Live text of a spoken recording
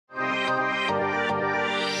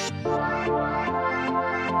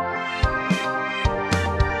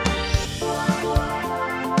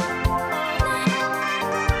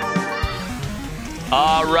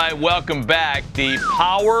right, welcome back. The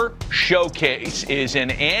Power Showcase is an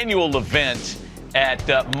annual event at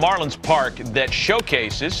Marlins Park that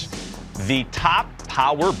showcases the top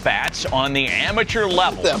power bats on the amateur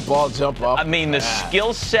level. Let that ball jump off. I mean, the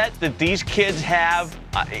skill set that these kids have,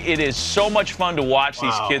 it is so much fun to watch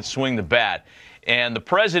these kids swing the bat. And the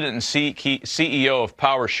president and CEO of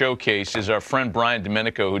Power Showcase is our friend Brian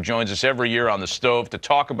Domenico, who joins us every year on the stove to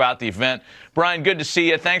talk about the event. Brian, good to see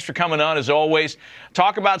you. Thanks for coming on, as always.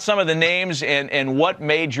 Talk about some of the names and what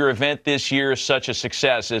made your event this year such a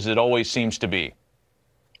success, as it always seems to be.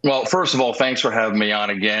 Well, first of all, thanks for having me on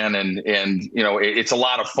again. And you know, it's a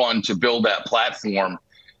lot of fun to build that platform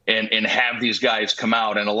and have these guys come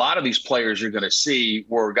out. And a lot of these players you're going to see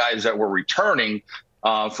were guys that were returning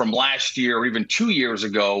from last year or even 2 years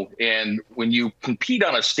ago. And when you compete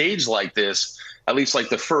on a stage like this, at least like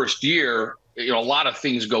the first year, you know, a lot of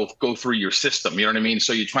things go through your system. You know what I mean?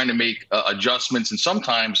 So you're trying to make adjustments, and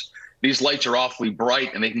sometimes these lights are awfully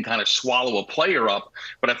bright and they can kind of swallow a player up.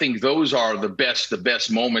 But I think those are the best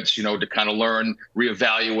moments, you know, to kind of learn,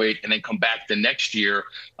 reevaluate, and then come back the next year.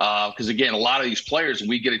 Because again, a lot of these players, when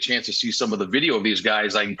we get a chance to see some of the video of these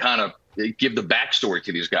guys, I can kind of give the backstory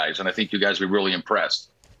to these guys. And I think you guys will be really impressed.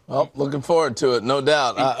 Well, looking forward to it, no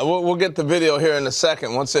doubt. We'll get the video here in a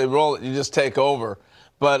second. Once they roll it, you just take over.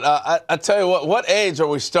 But I tell you what age are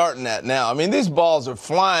we starting at now? I mean, these balls are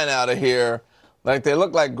flying out of here like they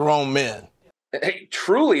look like grown men. Hey,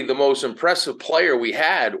 truly the most impressive player we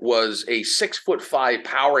had was a 6'5"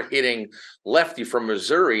 power hitting lefty from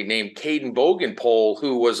Missouri named Caden Bogenpole,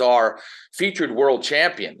 who was our featured world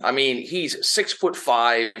champion. I mean, he's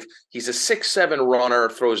 6'5", he's a 6'7" runner,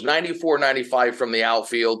 throws 94, 95 from the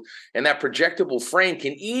outfield, and that projectable frame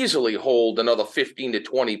can easily hold another 15 to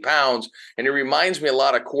 20 pounds. And it reminds me a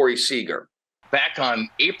lot of Corey Seager. Back on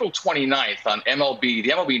April 29th on MLB,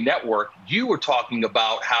 the MLB Network, you were talking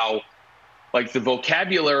about how like the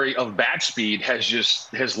vocabulary of bat speed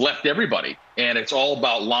has left everybody, and it's all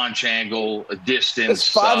about launch angle, distance. It's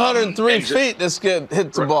 503 feet this kid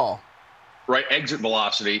hits the ball. Right, exit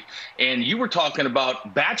velocity. And you were talking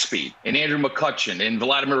about bat speed and Andrew McCutchen and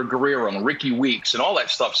Vladimir Guerrero and Ricky Weeks and all that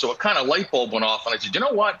stuff. So it kind of light bulb went off, and I said, you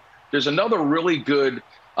know what? There's another really good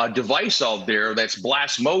device out there that's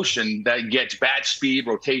blast motion that gets bat speed,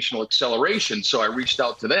 rotational acceleration. So I reached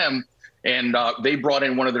out to them, and they brought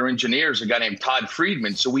in one of their engineers, a guy named Todd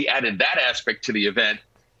Friedman. So we added that aspect to the event.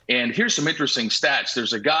 And here's some interesting stats.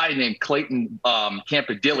 There's a guy named Clayton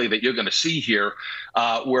Campadilli that you're going to see here,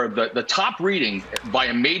 where the top reading by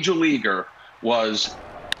a major leaguer was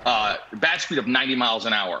bat speed of 90 miles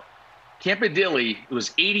an hour. Campadilli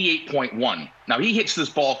was 88.1. Now, he hits this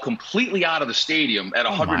ball completely out of the stadium at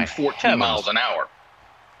 114 miles an hour.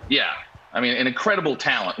 Yeah. I mean, an incredible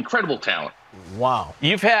talent, Wow.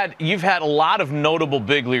 You've had a lot of notable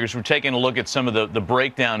big leaguers. We're taking a look at some of the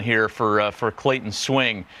breakdown here for Clayton's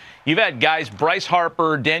swing. You've had guys, Bryce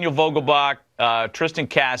Harper, Daniel Vogelbach, Tristan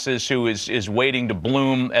Casas, who is waiting to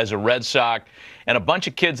bloom as a Red Sox, and a bunch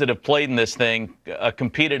of kids that have played in this thing,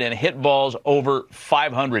 competed and hit balls over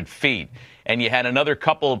 500 feet. And you had another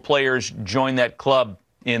couple of players join that club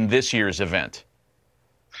in this year's event.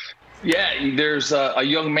 Yeah, there's a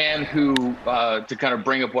young man who, to kind of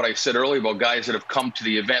bring up what I said earlier about guys that have come to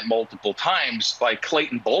the event multiple times, by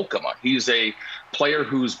Clayton Bolkema. He's a player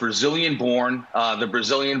who's Brazilian-born. The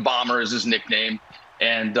Brazilian Bomber is his nickname.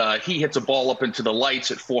 And he hits a ball up into the lights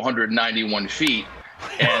at 491 feet.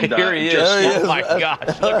 And here he is. Oh, my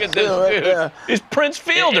gosh. Look at this dude. He's Prince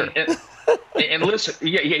Fielder. And listen,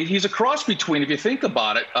 he's a cross between, if you think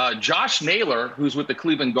about it, Josh Naylor, who's with the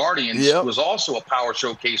Cleveland Guardians, was also a Power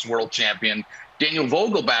Showcase world champion. Daniel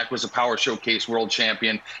Vogelbach was a Power Showcase world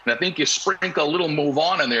champion. And I think you sprinkle a little move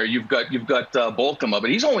on in there, you've got Bolkema, but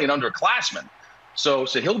he's only an underclassman. So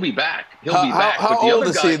he'll be back. He'll be back. How old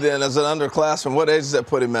is he then as an underclassman? What age does that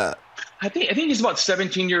put him at? I think he's about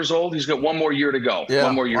 17 years old. He's got one more year to go. Yeah.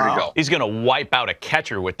 One more year to go. He's going to wipe out a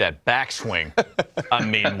catcher with that backswing. I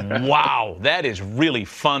mean, wow, that is really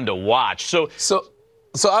fun to watch. So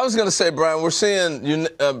I was going to say, Brian, we're seeing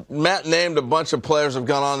Matt named a bunch of players have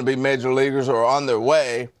gone on to be major leaguers or on their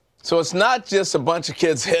way. So it's not just a bunch of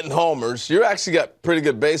kids hitting homers. You actually got pretty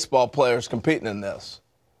good baseball players competing in this.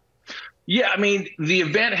 Yeah, I mean, the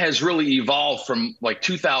event has really evolved from like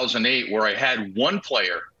 2008, where I had one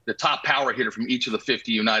player, the top power hitter from each of the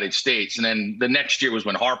 50 United States. And then the next year was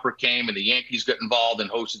when Harper came and the Yankees got involved and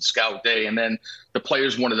hosted Scout Day. And then the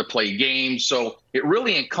players wanted to play games. So it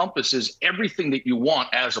really encompasses everything that you want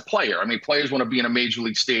as a player. I mean, players want to be in a major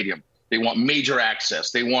league stadium. They want major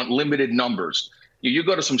access. They want limited numbers. You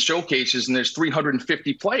go to some showcases and there's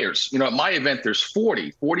 350 players. You know, at my event, there's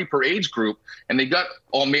 40 per age group, and they got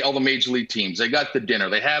all the major league teams. They got the dinner,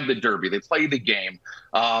 they have the derby, they play the game.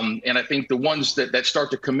 And I think the ones that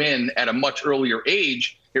start to come in at a much earlier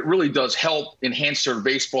age, it really does help enhance their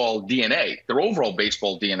baseball DNA, their overall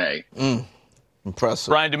baseball DNA.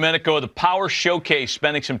 Impressive. Brian Domenico of the Power Showcase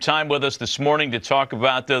spending some time with us this morning to talk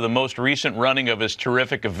about the most recent running of his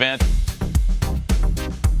terrific event.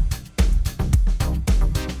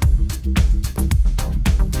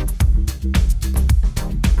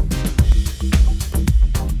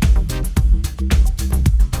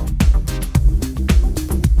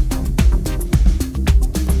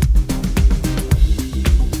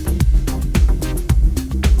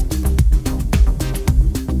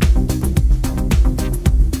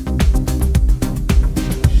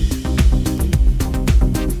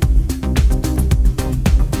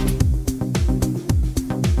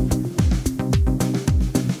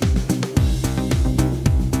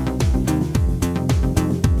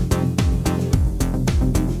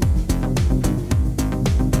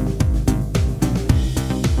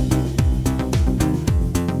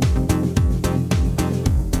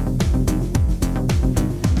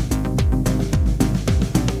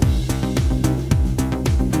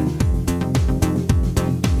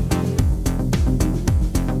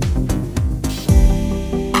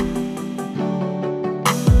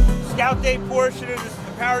 Scout Day portion of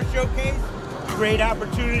the Power Showcase. Great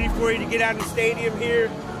opportunity for you to get out in the stadium here.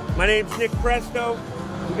 My name's Nick Presto.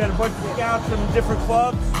 We got a bunch of scouts from different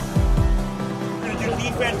clubs. We're gonna do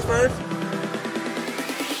defense first.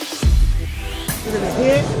 We're gonna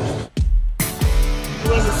hit.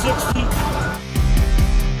 Run the 60.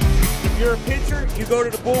 If you're a pitcher, you go to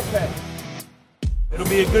the bullpen. It'll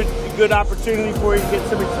be a good opportunity for you to get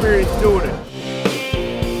some experience doing it.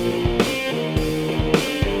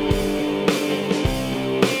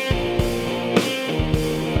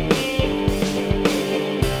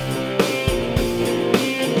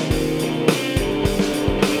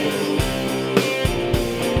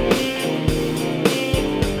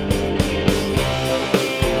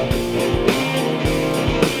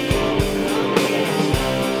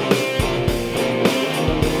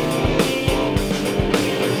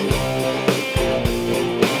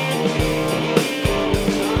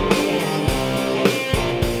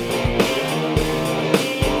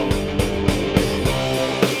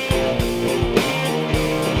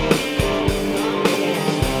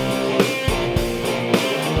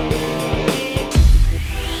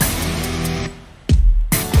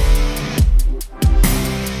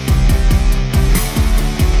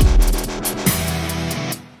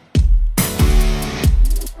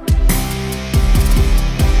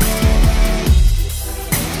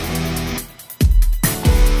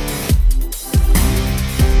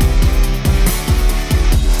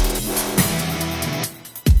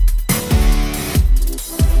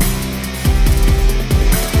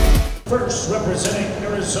 First, representing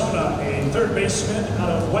Arizona, a third baseman out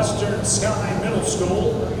of Western Sky Middle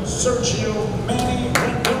School, Sergio Rendon.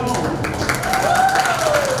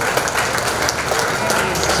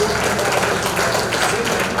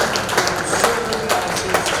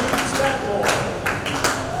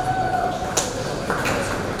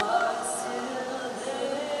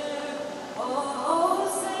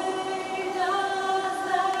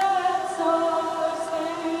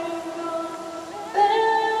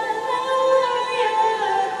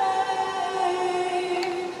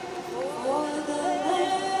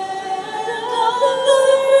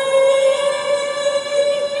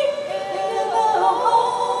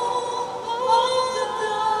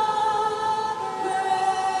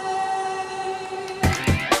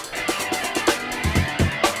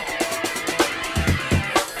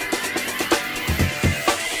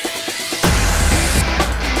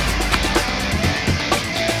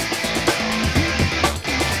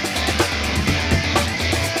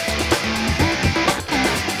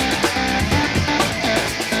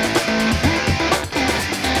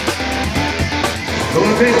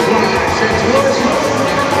 Big fly, sends towards home,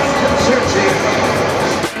 Sergio.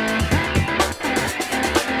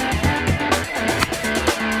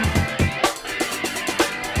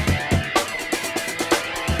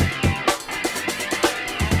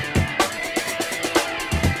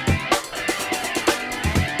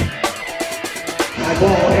 My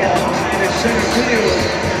ball hit behind the center field,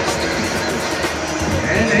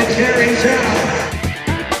 and it carries out.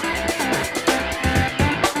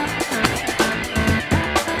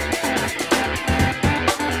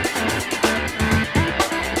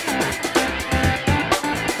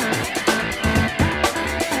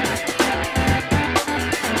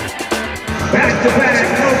 Back to back,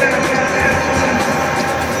 no doubt about that.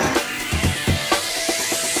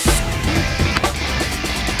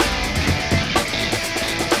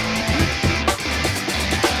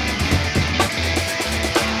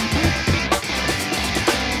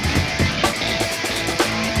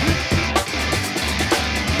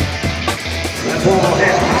 That ball hit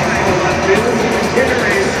high to left field.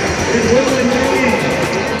 Carries is Willie Lee.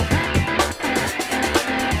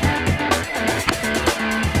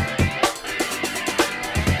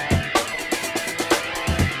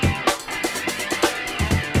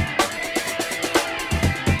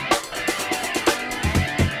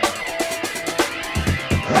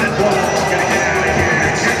 That ball's gonna get out of here.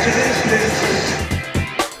 Catch a distance.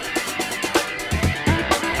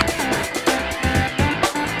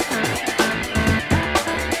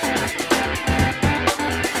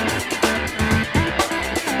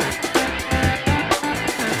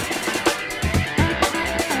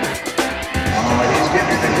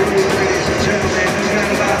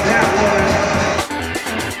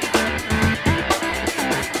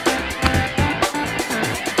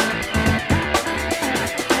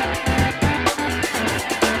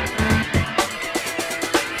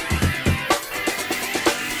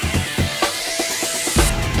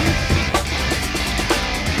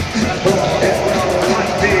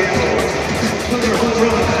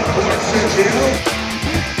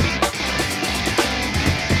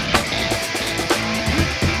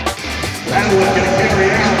 That one's going to carry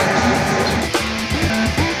out.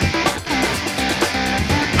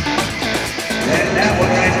 And that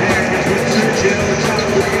one right there is with Sergio top of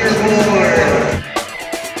the leaderboard.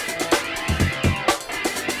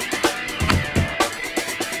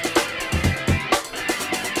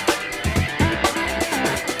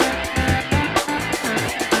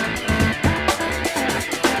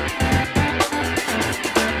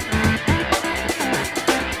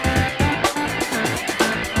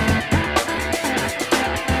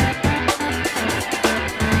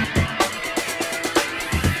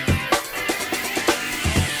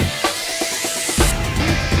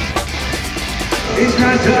 He's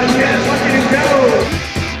not done yet. Look at him go.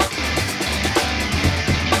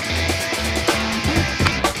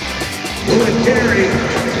 Will it carry?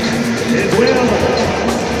 It will.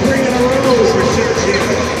 3 in a row for Sergio.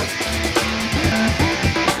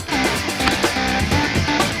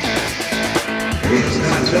 He's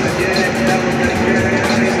not done yet. Now we're going to carry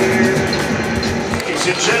out of here. Ladies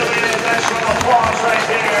and gentlemen, a nice round of applause right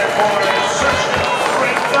there for Sergio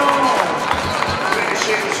Rendon.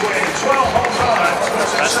 With 12 home runs,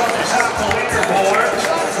 puts himself atop the leaderboard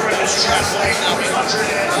for this traveling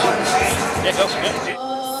 301 Yeah, go.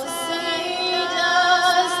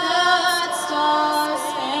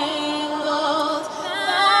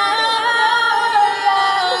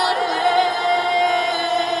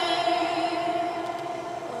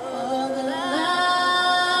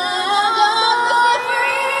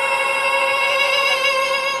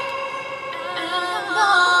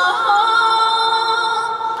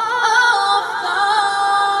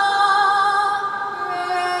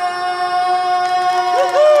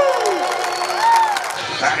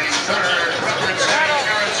 Batting third, representing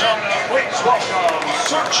Arizona, please welcome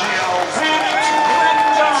Sergio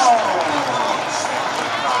Rendon.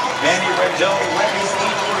 Manny Rendon led his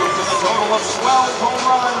age group with a total of 12 home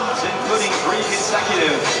runs, including 3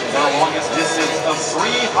 consecutive, and the longest distance of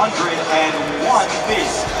 301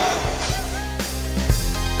 feet.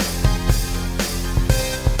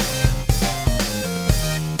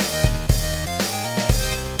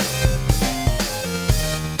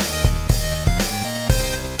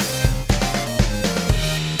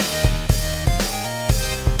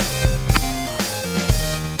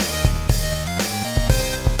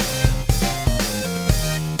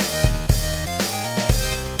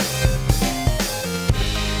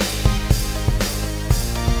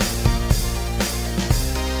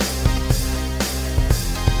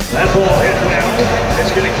 That ball hit well.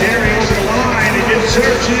 It's going to carry over the line and get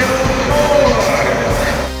Sergio more.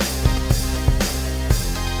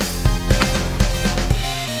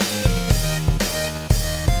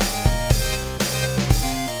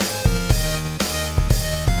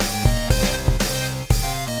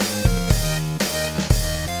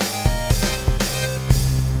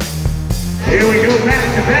 Here we go back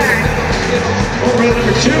to back. Home run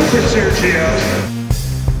number 2 for Sergio.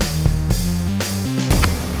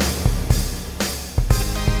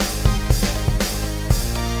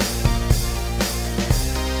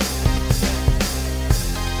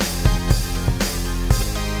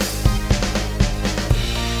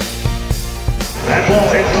 That ball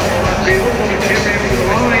hit the left field. Going to carry over the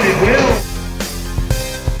line. It will.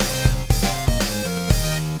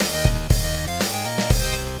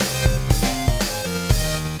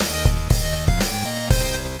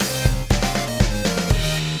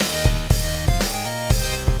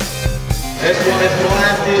 This one is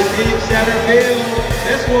blasted deep center field.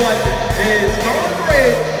 This one is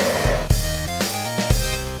garbage.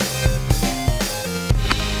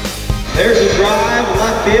 There's a drive,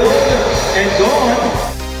 left field, and gone.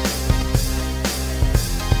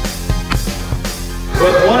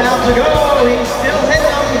 With 1 out to go, he's still hitting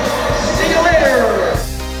them. See you later.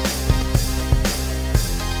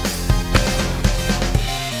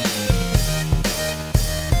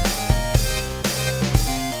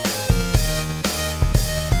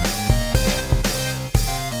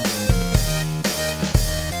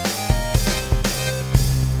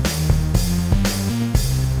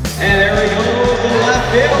 And there he goes to left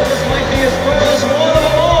field. This might be his first one of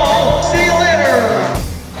them all. See you later.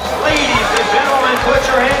 Ladies and gentlemen, put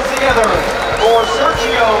your hands together for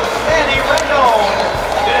Sergio Rendon.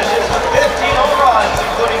 Finishes with 15 home runs,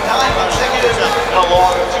 including 9 consecutive and a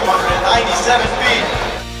log of 297 feet.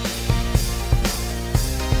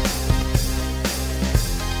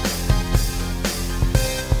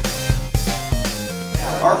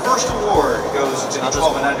 Our first award goes to the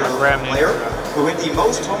 12 and under player who hit the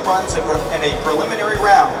most home runs in a preliminary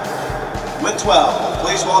round. With 12,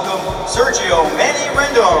 please welcome Sergio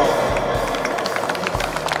Rendon.